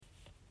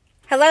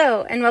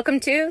Hello, and welcome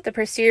to the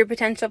Pursue Your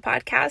Potential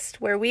podcast,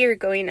 where we are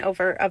going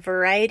over a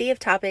variety of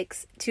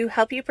topics to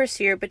help you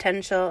pursue your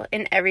potential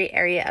in every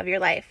area of your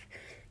life.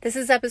 This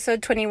is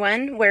episode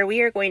 21, where we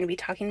are going to be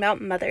talking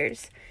about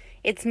mothers.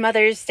 It's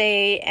Mother's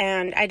Day,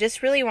 and I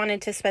just really wanted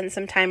to spend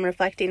some time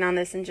reflecting on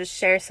this and just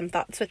share some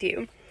thoughts with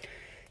you.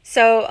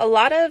 So, a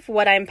lot of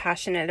what I'm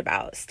passionate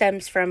about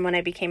stems from when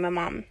I became a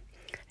mom.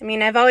 I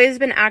mean, I've always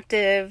been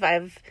active.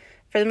 I've,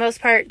 for the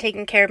most part,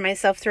 taken care of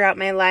myself throughout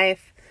my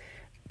life.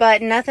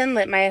 But nothing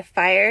lit my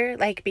fire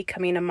like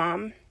becoming a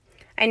mom.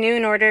 I knew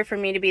in order for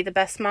me to be the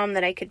best mom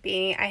that I could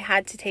be, I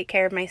had to take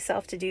care of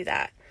myself to do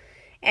that.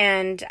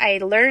 And I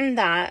learned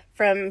that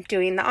from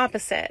doing the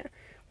opposite.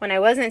 When I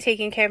wasn't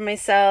taking care of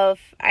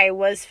myself, I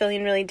was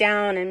feeling really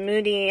down and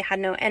moody, had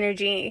no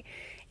energy.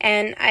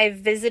 And I've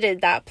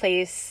visited that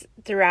place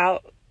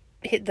throughout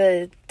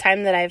the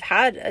time that I've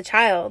had a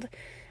child.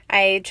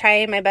 I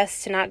try my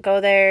best to not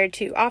go there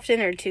too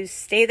often or to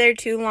stay there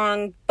too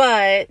long,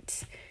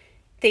 but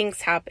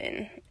things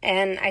happen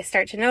and I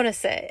start to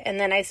notice it. And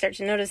then I start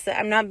to notice that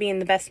I'm not being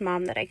the best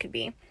mom that I could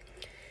be.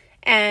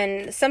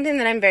 And something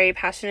that I'm very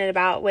passionate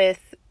about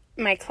with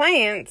my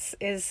clients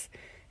is,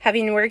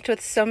 having worked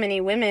with so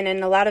many women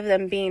and a lot of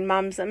them being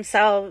moms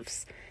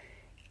themselves,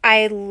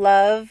 I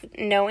love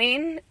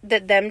knowing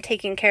that them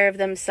taking care of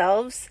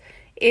themselves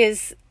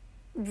is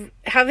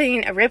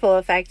having a ripple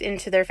effect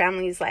into their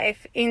family's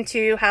life,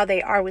 into how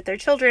they are with their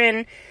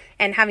children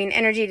and having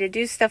energy to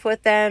do stuff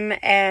with them.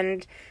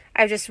 And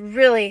I've just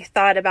really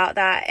thought about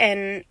that,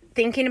 and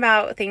thinking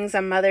about things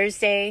on Mother's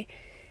Day.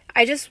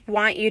 I just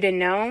want you to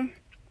know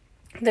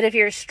that if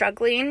you're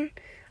struggling,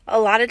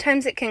 a lot of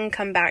times it can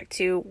come back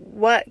to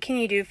what can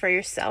you do for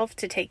yourself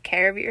to take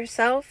care of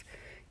yourself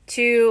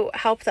to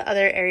help the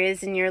other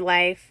areas in your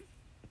life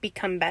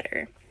become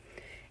better.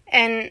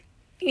 And,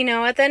 you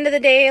know, at the end of the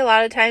day, a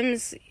lot of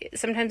times,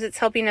 sometimes it's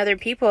helping other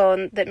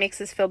people that makes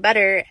us feel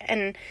better.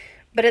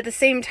 But at the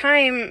same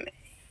time,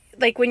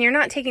 like when you're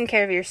not taking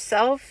care of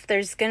yourself,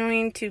 there's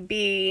going to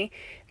be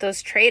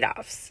those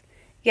trade-offs.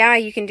 Yeah,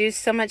 you can do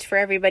so much for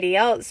everybody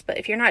else, but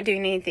if you're not doing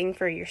anything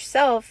for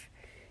yourself,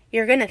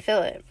 you're going to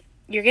feel it.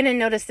 You're going to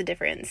notice the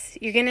difference.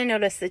 You're going to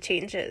notice the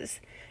changes.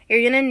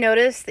 You're going to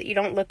notice that you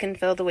don't look and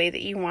feel the way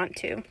that you want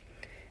to,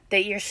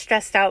 that you're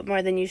stressed out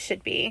more than you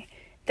should be,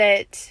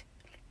 that,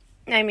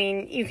 I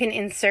mean, you can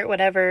insert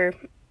whatever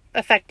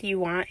effect you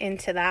want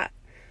into that.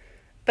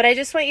 But I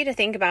just want you to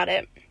think about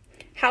it.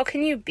 How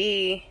can you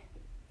be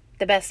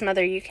the best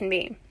mother you can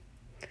be?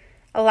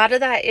 A lot of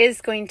that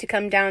is going to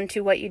come down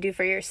to what you do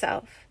for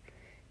yourself.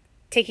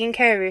 Taking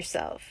care of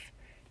yourself,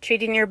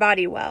 treating your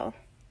body well,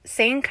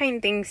 saying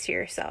kind things to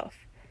yourself.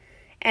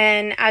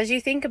 And as you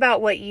think about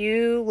what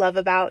you love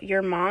about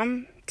your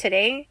mom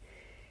today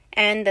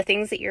and the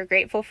things that you're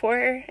grateful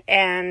for,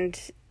 and,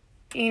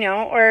 you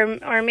know,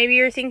 or maybe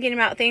you're thinking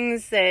about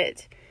things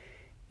that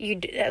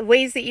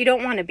ways that you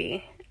don't want to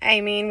be.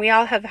 I mean, we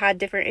all have had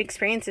different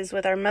experiences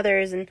with our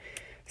mothers, and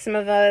some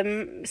of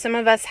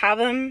us have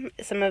them,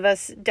 some of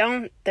us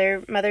don't.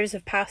 Their mothers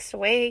have passed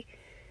away,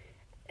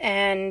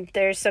 and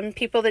there's some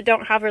people that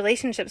don't have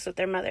relationships with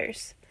their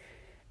mothers.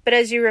 But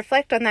as you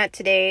reflect on that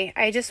today,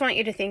 I just want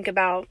you to think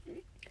about,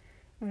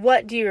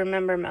 what do you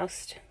remember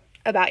most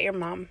about your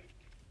mom?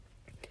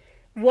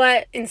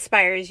 What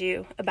inspires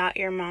you about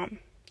your mom?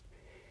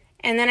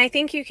 And then I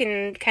think you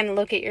can kind of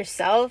look at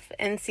yourself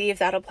and see if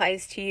that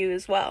applies to you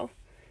as well.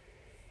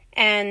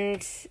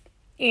 And,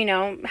 you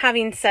know,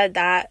 having said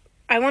that,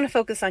 I want to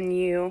focus on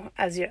you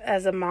as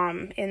a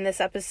mom in this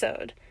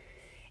episode.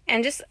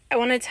 And just, I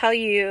want to tell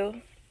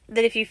you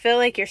that if you feel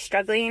like you're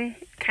struggling,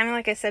 kind of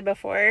like I said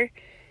before,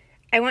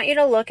 I want you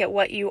to look at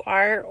what you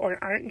are or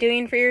aren't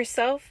doing for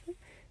yourself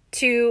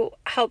to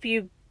help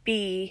you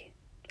be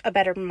a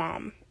better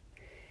mom.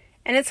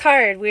 And it's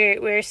hard.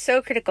 We're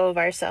so critical of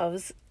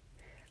ourselves.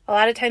 A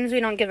lot of times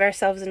we don't give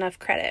ourselves enough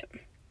credit.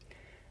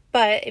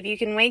 But if you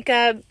can wake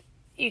up,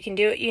 you can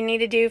do what you need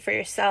to do for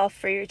yourself,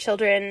 for your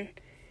children,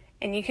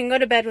 and you can go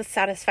to bed with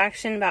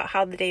satisfaction about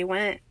how the day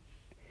went.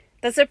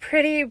 That's a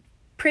pretty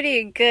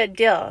good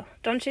deal,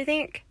 don't you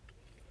think?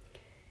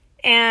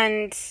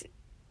 And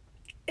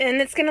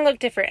it's going to look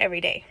different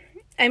every day.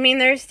 I mean,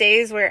 there's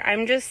days where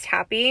I'm just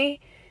happy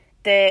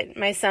that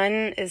my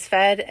son is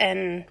fed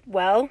and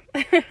well,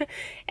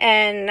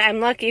 and I'm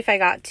lucky if I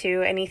got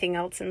to anything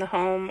else in the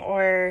home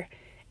or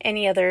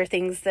any other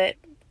things that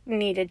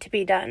needed to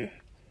be done.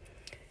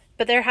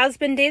 But there has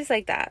been days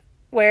like that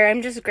where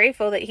I'm just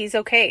grateful that he's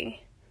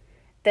okay,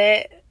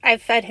 that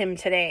I've fed him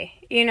today,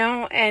 you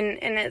know, and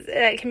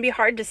it can be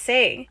hard to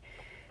say.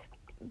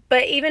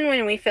 But even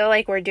when we feel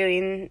like we're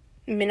doing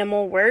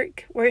minimal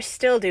work, we're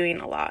still doing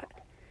a lot.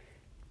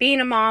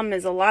 Being a mom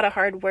is a lot of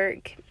hard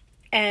work,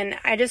 and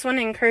I just want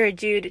to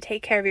encourage you to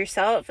take care of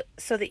yourself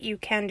so that you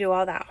can do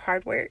all that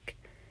hard work,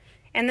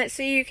 and that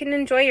so you can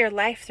enjoy your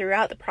life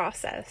throughout the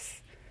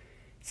process,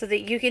 so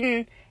that you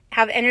can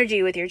have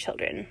energy with your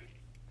children,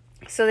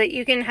 so that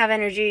you can have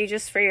energy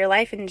just for your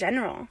life in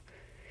general.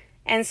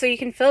 And so you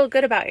can feel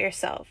good about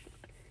yourself.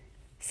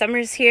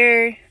 Summer's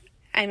here.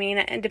 I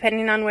mean,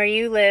 depending on where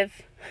you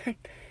live,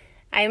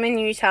 I'm in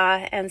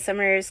Utah, and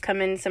summer's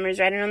coming, summer's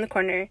right around the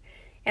corner.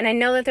 And I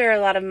know that there are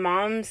a lot of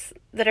moms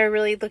that are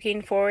really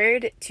looking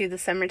forward to the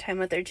summertime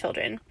with their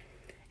children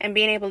and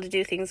being able to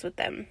do things with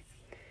them.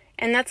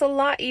 And that's a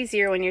lot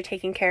easier when you're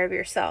taking care of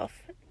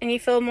yourself and you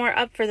feel more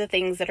up for the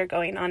things that are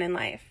going on in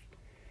life.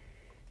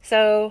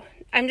 So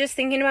I'm just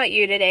thinking about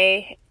you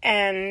today,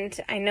 and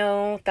I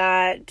know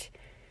that,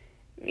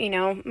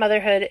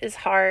 motherhood is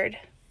hard.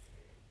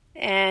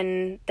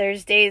 And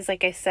there's days,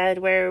 like I said,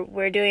 where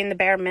we're doing the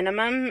bare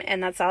minimum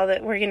and that's all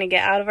that we're going to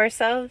get out of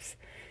ourselves.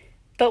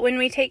 But when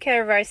we take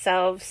care of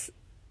ourselves,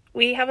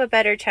 we have a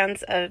better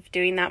chance of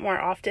doing that more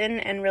often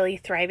and really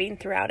thriving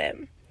throughout it.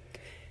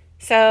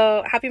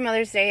 So happy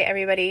Mother's Day,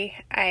 everybody.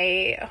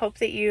 I hope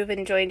that you've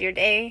enjoyed your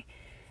day.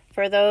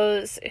 For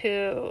those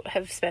who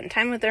have spent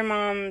time with their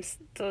moms,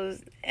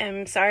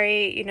 I'm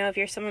sorry, if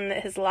you're someone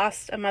that has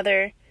lost a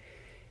mother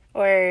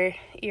or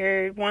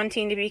you're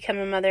wanting to become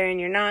a mother and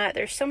you're not,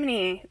 there's so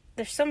many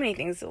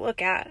things to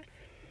look at.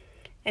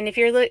 And if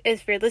you're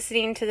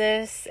listening to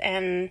this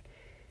and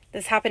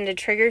this happened to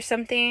trigger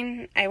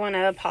something, I want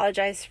to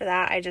apologize for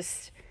that.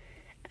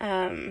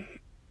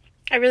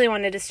 I really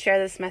wanted to share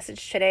this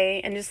message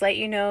today and just let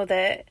you know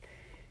that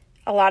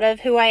a lot of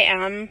who I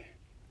am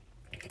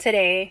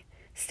today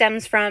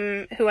stems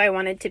from who I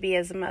wanted to be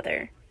as a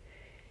mother.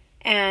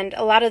 And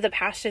a lot of the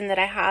passion that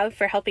I have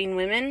for helping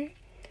women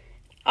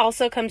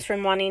also comes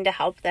from wanting to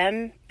help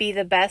them be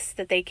the best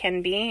that they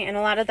can be. And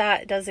a lot of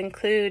that does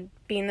include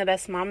being the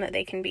best mom that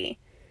they can be.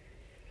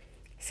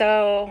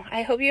 So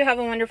I hope you have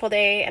a wonderful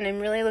day, and I'm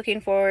really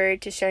looking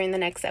forward to sharing the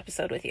next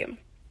episode with you.